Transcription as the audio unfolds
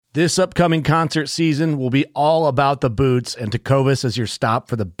This upcoming concert season will be all about the boots, and Tecovas is your stop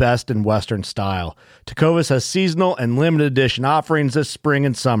for the best in Western style. Tecovas has seasonal and limited edition offerings this spring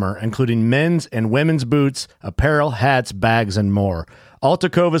and summer, including men's and women's boots, apparel, hats, bags, and more. All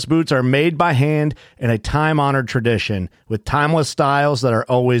Tecovas boots are made by hand in a time-honored tradition with timeless styles that are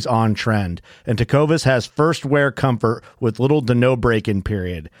always on trend. And Tecovas has first wear comfort with little to no break-in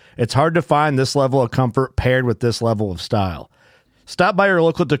period. It's hard to find this level of comfort paired with this level of style. Stop by your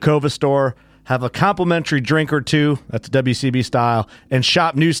local Tecovas store, have a complimentary drink or two, that's WCB style, and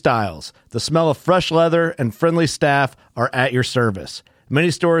shop new styles. The smell of fresh leather and friendly staff are at your service. Many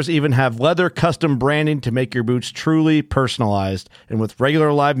stores even have leather custom branding to make your boots truly personalized. And with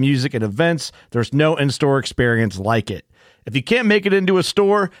regular live music and events, there's no in-store experience like it. If you can't make it into a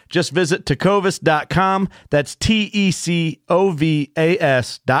store, just visit tecovas.com. That's TECOVAS.com.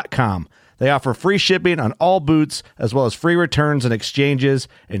 They offer free shipping on all boots, as well as free returns and exchanges,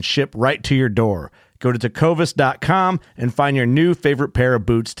 and ship right to your door. Go to tecovas.com and find your new favorite pair of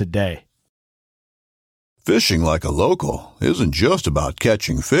boots today. Fishing like a local isn't just about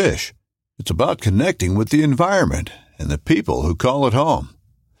catching fish. It's about connecting with the environment and the people who call it home.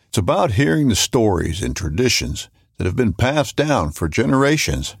 It's about hearing the stories and traditions that have been passed down for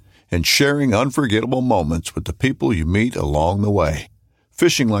generations and sharing unforgettable moments with the people you meet along the way.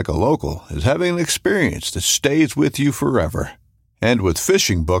 Fishing like a local is having an experience that stays with you forever. And with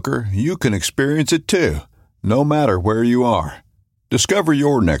Fishing Booker, you can experience it too, no matter where you are. Discover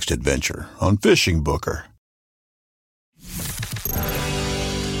your next adventure on Fishing Booker.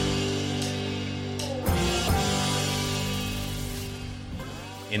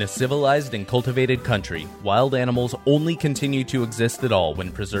 In a civilized and cultivated country, wild animals only continue to exist at all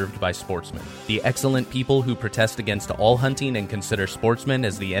when preserved by sportsmen. The excellent people who protest against all hunting and consider sportsmen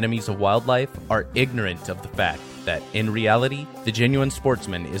as the enemies of wildlife are ignorant of the fact that, in reality, the genuine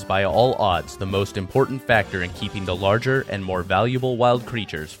sportsman is by all odds the most important factor in keeping the larger and more valuable wild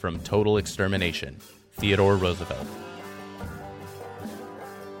creatures from total extermination. Theodore Roosevelt.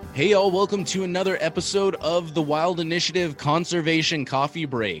 Hey y'all, welcome to another episode of the Wild Initiative Conservation Coffee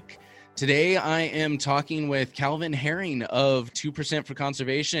Break. Today I am talking with Calvin Herring of 2% for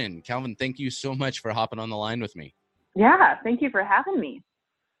Conservation. Calvin, thank you so much for hopping on the line with me. Yeah, thank you for having me.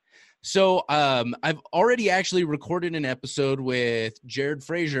 So I've already actually recorded an episode with Jared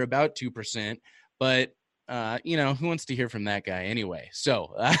Frazier about 2%, but who wants to hear from that guy anyway?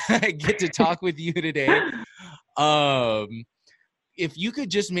 So I get to talk with you today. If you could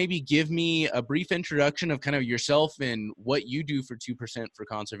just maybe give me a brief introduction of kind of yourself and what you do for 2% for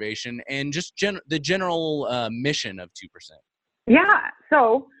Conservation and just the general mission of 2%. Yeah.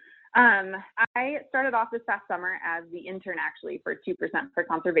 So I started off this past summer as the intern actually for 2% for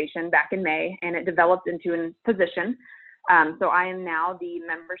Conservation back in May, and it developed into a position. So I am now the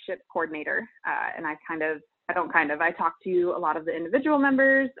membership coordinator, and I talk to a lot of the individual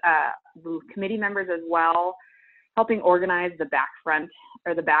members, committee members as well, helping organize the back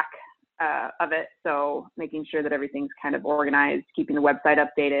of it. So making sure that everything's kind of organized, keeping the website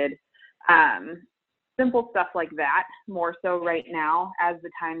updated, simple stuff like that, more so right now as the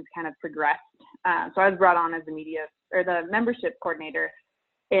times kind of progressed. So I was brought on as the membership coordinator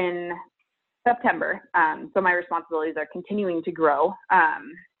in September. So my responsibilities are continuing to grow.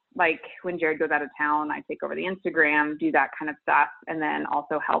 Like when Jared goes out of town, I take over the Instagram, do that kind of stuff, and then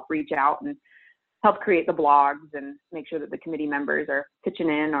also help reach out and help create the blogs and make sure that the committee members are pitching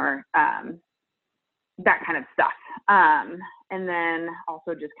in or that kind of stuff. And then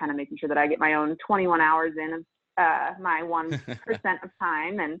also just kind of making sure that I get my own 21 hours in of my 1% of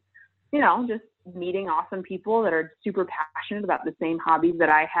time, and, just meeting awesome people that are super passionate about the same hobbies that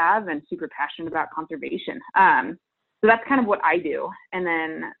I have and super passionate about conservation. So that's kind of what I do. And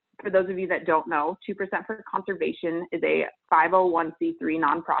then for those of you that don't know, 2% for Conservation is a 501c3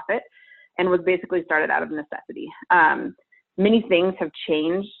 nonprofit, and was basically started out of necessity. Many things have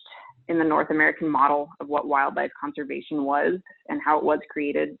changed in the North American model of what wildlife conservation was and how it was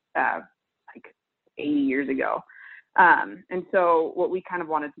created like 80 years ago. And so what we kind of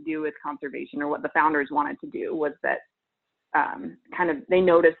wanted to do with conservation, or what the founders wanted to do, was that they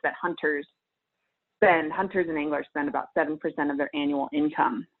noticed that hunters and anglers spend about 7% of their annual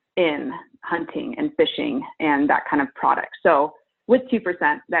income in hunting and fishing and that kind of product. So with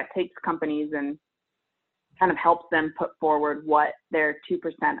 2%, that takes companies and kind of helps them put forward what their 2%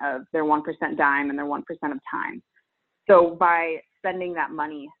 of their 1% dime and their 1% of time. So by spending that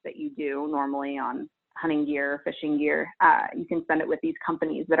money that you do normally on hunting gear, fishing gear, you can spend it with these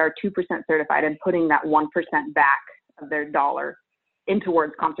companies that are 2% certified and putting that 1% back of their dollar in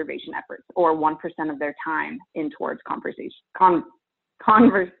towards conservation efforts, or 1% of their time in towards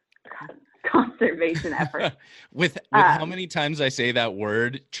conservation effort. With how many times I say that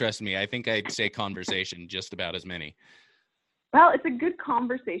word, trust me, I think I'd say conversation just about as many. Well, it's a good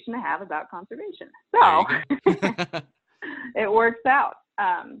conversation to have about conservation. So it works out.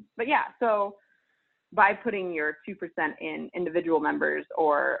 But yeah, so by putting your 2% in individual members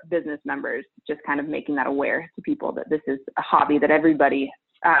or business members, just kind of making that aware to people that this is a hobby that everybody,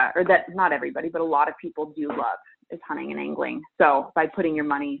 or that not everybody, but a lot of people do love, is hunting and angling. So by putting your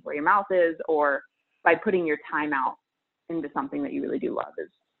money where your mouth is, or by putting your time out into something that you really do love, is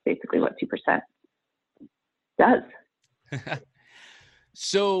basically what 2% does.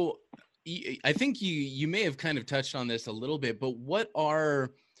 So I think you may have kind of touched on this a little bit, but what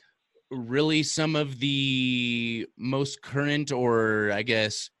are really some of the most current, or I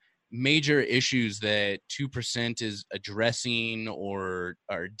guess major issues that 2% is addressing or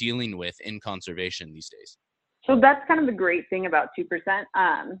are dealing with in conservation these days? So that's kind of the great thing about 2%,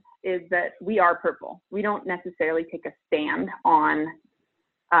 is that we are purple. We don't necessarily take a stand on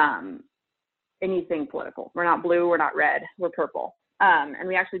anything political. We're not blue, we're not red, we're purple. And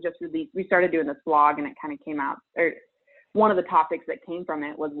we actually just we started doing this blog, and it kind of came out, or one of the topics that came from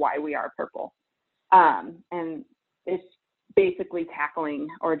it was why we are purple. And it's basically tackling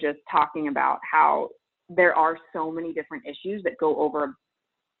or just talking about how there are so many different issues that go over a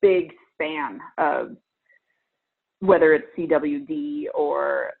big span of whether it's CWD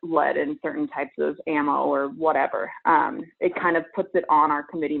or lead in certain types of ammo or whatever. It kind of puts it on our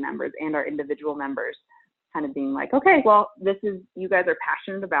committee members and our individual members, kind of being like, okay, well, you guys are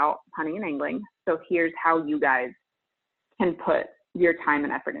passionate about hunting and angling, so here's how you guys can put your time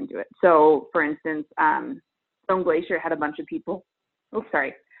and effort into it. So for instance, Stone Glacier had a bunch of people,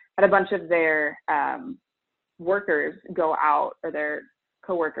 had a bunch of their workers go out, or their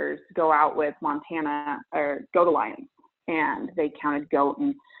coworkers go out with Montana or Goat Alliance, and they counted goat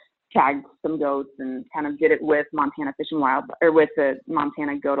and tagged some goats and kind of did it with Montana Fish and Wild, or with the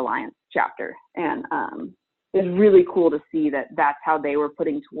Montana Goat Alliance chapter. And it's really cool to see that that's how they were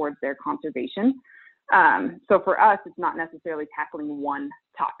putting towards their conservation. So for us, it's not necessarily tackling one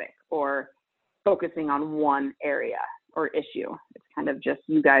topic or focusing on one area or issue. It's kind of just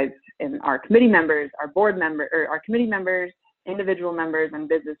you guys and our committee members, our board member, or our committee members, individual members, and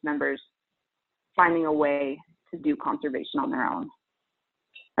business members finding a way to do conservation on their own.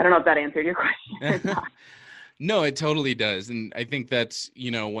 I don't know if that answered your question or not. No, it totally does. And I think that's,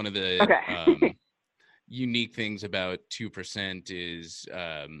 one of the unique things about 2% is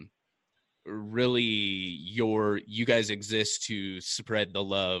really you guys exist to spread the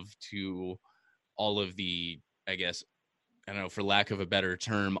love to all of the, I guess, I don't know, for lack of a better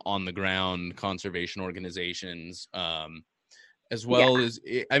term, on the ground conservation organizations, as well as,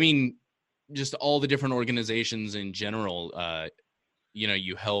 I mean, just all the different organizations in general.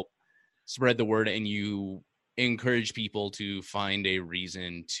 You help spread the word, and you encourage people to find a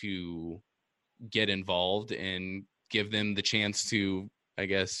reason to get involved and give them the chance to, I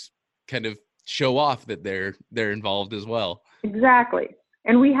guess, kind of show off that they're involved as well. Exactly.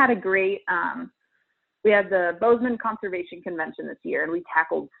 And we had a great, we had the Bozeman Conservation Convention this year, and we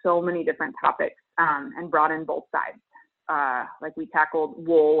tackled so many different topics and brought in both sides. Like we tackled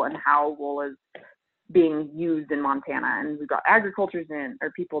wool and how wool is being used in Montana, and we got agriculturists in,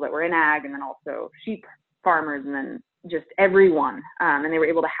 or people that were in ag, and then also sheep farmers, and then just everyone. And they were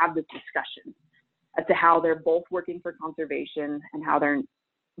able to have this discussion as to how they're both working for conservation and how they're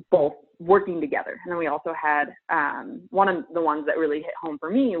both working together. And then we also had one of the ones that really hit home for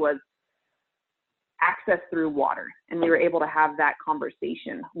me was access through water. And we were able to have that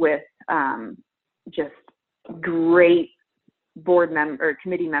conversation with just great board member or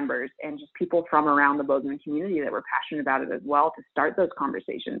committee members and just people from around the Bozeman community that were passionate about it as well, to start those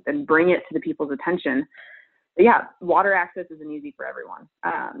conversations and bring it to the people's attention. But yeah, water access isn't easy for everyone.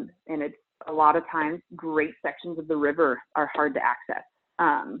 And it's a lot of times great sections of the river are hard to access.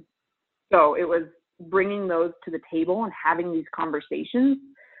 So it was bringing those to the table and having these conversations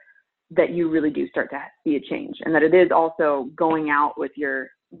that you really do start to see a change, and that it is also going out with your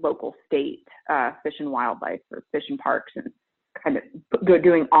local state fish and wildlife or fish and parks and kind of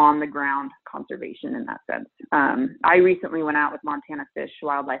doing on the ground conservation in that sense. I recently went out with Montana Fish,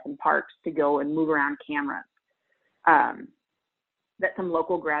 Wildlife, and Parks to go and move around cameras that some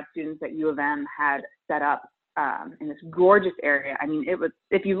local grad students at U of M had set up in this gorgeous area. I mean, it was,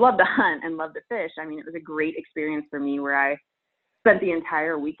 if you love to hunt and love to fish, I mean, it was a great experience for me, where I spent the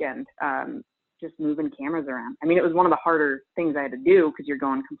entire weekend just moving cameras around. I mean, it was one of the harder things I had to do, because you're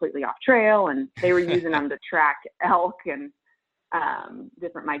going completely off trail, and they were using them to track elk and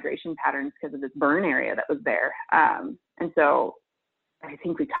different migration patterns because of this burn area that was there. And so I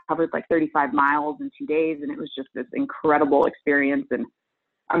think we covered like 35 miles in 2 days, and it was just this incredible experience. And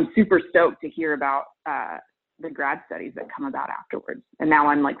I'm super stoked to hear about the grad studies that come about afterwards. And now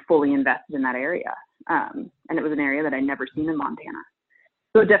I'm like fully invested in that area. And it was an area that I'd never seen in Montana.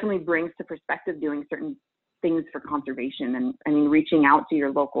 So it definitely brings to perspective doing certain things for conservation. And I mean, reaching out to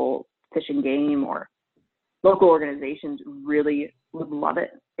your local Fish and Game or local organizations really would love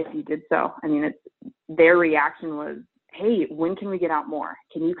it if you did so. I mean, their reaction was, hey, when can we get out more?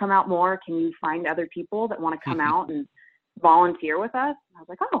 Can you come out more? Can you find other people that want to come out and volunteer with us? And I was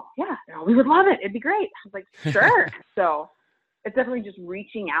like, oh yeah, we would love it. It'd be great. I was like, sure. So it's definitely just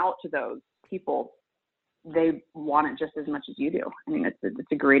reaching out to those people. They want it just as much as you do. I mean,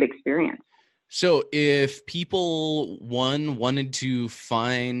 it's a great experience. So if people wanted to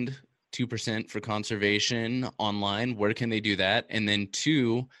find 2% for conservation online, where can they do that? And then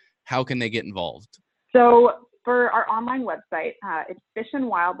 2, how can they get involved? So for our online website, it's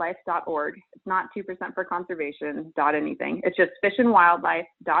fishandwildlife.org. It's not 2% for conservation anything. It's just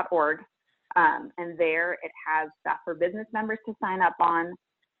fishandwildlife.org. And there it has stuff for business members to sign up on,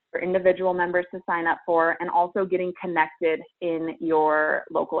 for individual members to sign up for, and also getting connected in your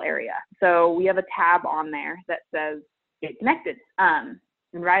local area. So we have a tab on there that says Get Connected.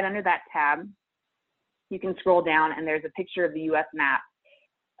 And right under that tab, you can scroll down and there's a picture of the U.S. map,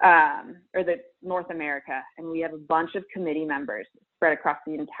 or the North America. And we have a bunch of committee members spread across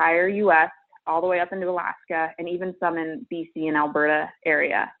the entire U.S., all the way up into Alaska, and even some in BC and Alberta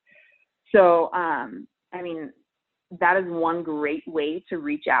area. So, I mean, that is one great way to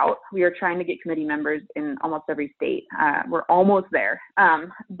reach out. We are trying to get committee members in almost every state. We're almost there.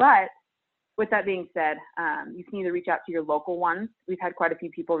 But with that being said, you can either reach out to your local ones. We've had quite a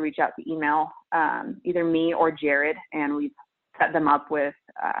few people reach out to email, either me or Jared, and we've set them up with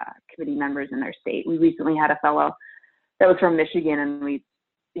committee members in their state. We recently had a fellow that was from Michigan, and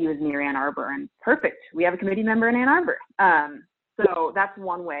he was near Ann Arbor, and perfect. We have a committee member in Ann Arbor. So that's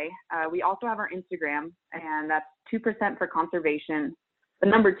one way. We also have our Instagram, and that's 2% for conservation, the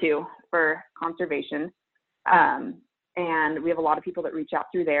number 2 for conservation. And we have a lot of people that reach out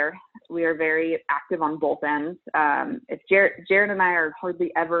through there. We are very active on both ends. It's Jared and I are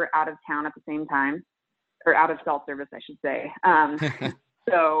hardly ever out of town at the same time, or out of cell service, I should say.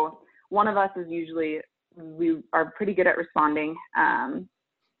 So one of us is we are pretty good at responding.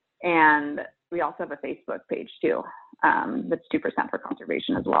 And we also have a Facebook page too. That's 2% for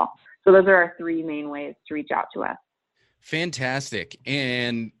conservation as well. So those are our 3 main ways to reach out to us. Fantastic.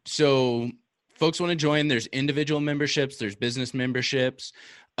 And so folks want to join, there's individual memberships, there's business memberships.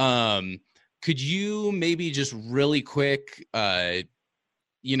 Could you maybe just really quick,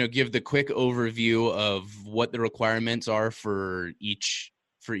 give the quick overview of what the requirements are for each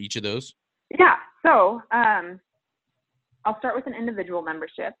of those? Yeah. So, I'll start with an individual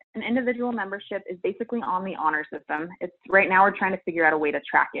membership. An individual membership is basically on the honor system. It's right now we're trying to figure out a way to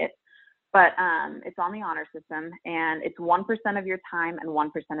track it, but it's on the honor system, and it's 1% of your time and 1%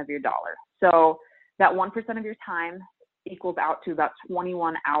 of your dollar. So that 1% of your time equals out to about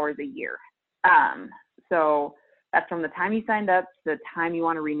 21 hours a year. So that's from the time you signed up to the time you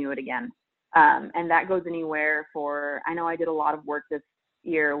want to renew it again. And that goes anywhere I know I did a lot of work this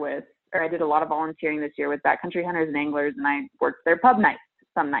year I did a lot of volunteering this year with backcountry hunters and anglers, and I worked their pub nights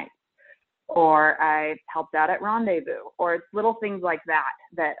some nights, or I helped out at Rendezvous, or it's little things like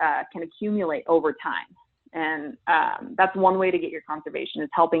that can accumulate over time. And that's one way to get your conservation, is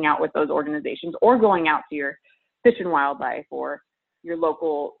helping out with those organizations, or going out to your Fish and Wildlife or your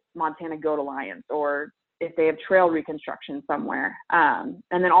local Montana Goat Alliance, or if they have trail reconstruction somewhere. And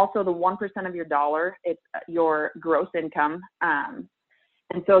then also the 1% of your dollar, it's your gross income.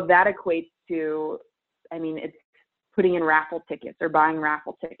 And so that equates to, it's putting in raffle tickets or buying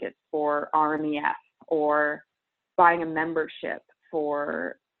raffle tickets for RMEF, or buying a membership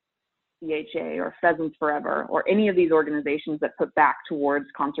for EHA or Pheasants Forever, or any of these organizations that put back towards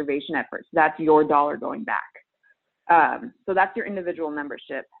conservation efforts. That's your dollar going back. So that's your individual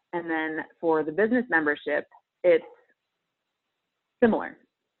membership. And then for the business membership, it's similar.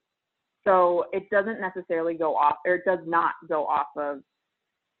 So it doesn't necessarily go off, or it does not go off of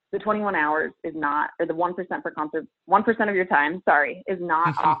the 21 hours is not, or the 1% for 1% of your time, is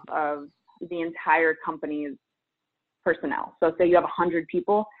not off of the entire company's personnel. So say you have 100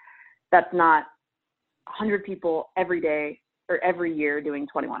 people, that's not 100 people every day or every year doing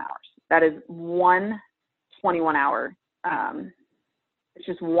 21 hours. That is one 21 hour. It's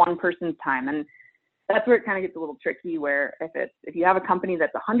just one person's time. And that's where it kind of gets a little tricky, where if you have a company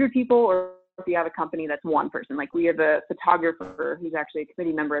that's 100 people, or if you have a company that's one person. Like we have a photographer who's actually a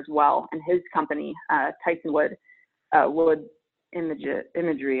committee member as well, and his company, Tyson Wood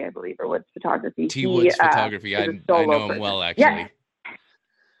Imagery, I believe, or Woods Photography. T. Woods Photography. I know him well, actually. Yeah.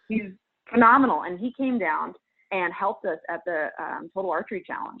 He's phenomenal. And he came down and helped us at the Total Archery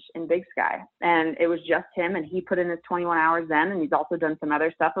Challenge in Big Sky. And it was just him, and he put in his 21 hours then, and he's also done some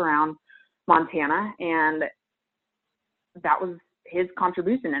other stuff around Montana. And that was his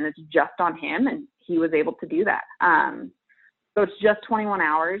contribution, and it's just on him, and he was able to do that. So it's just 21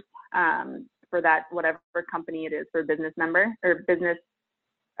 hours for that, whatever company it is, for business member or business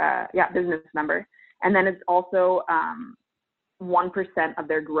member. And then it's also 1% of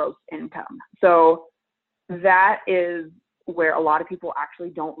their gross income. So that is where a lot of people actually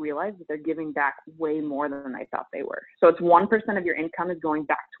don't realize that they're giving back way more than they thought they were. So it's 1% of your income is going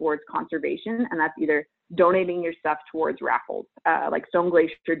back towards conservation, and that's either donating your stuff towards raffles. Like Stone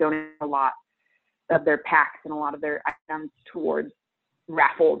Glacier donated a lot of their packs and a lot of their items towards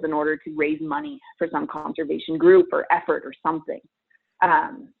raffles in order to raise money for some conservation group or effort or something.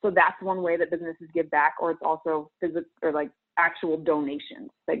 So that's one way that businesses give back, or it's also physical or like actual donations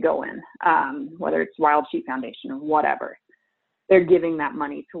that go in, whether it's Wild Sheep Foundation or whatever. They're giving that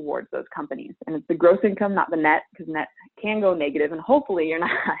money towards those companies. And it's the gross income, not the net, because net can go negative, and hopefully you're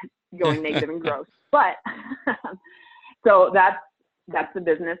not going negative in gross. But so that's the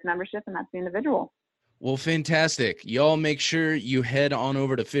business membership, and that's the individual. Well, fantastic. Y'all make sure you head on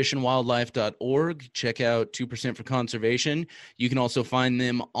over to fishandwildlife.org. Check out 2% for Conservation. You can also find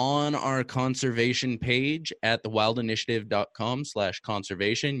them on our conservation page at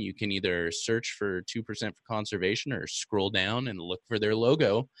thewildinitiative.com/conservation. You can either search for 2% for Conservation or scroll down and look for their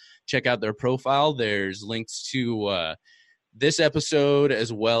logo. Check out their profile. There's links to this episode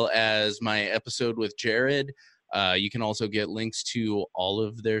as well as my episode with Jared. You can also get links to all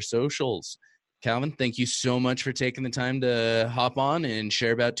of their socials. Calvin, thank you so much for taking the time to hop on and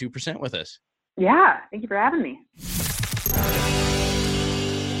share about 2% with us. Yeah, thank you for having me.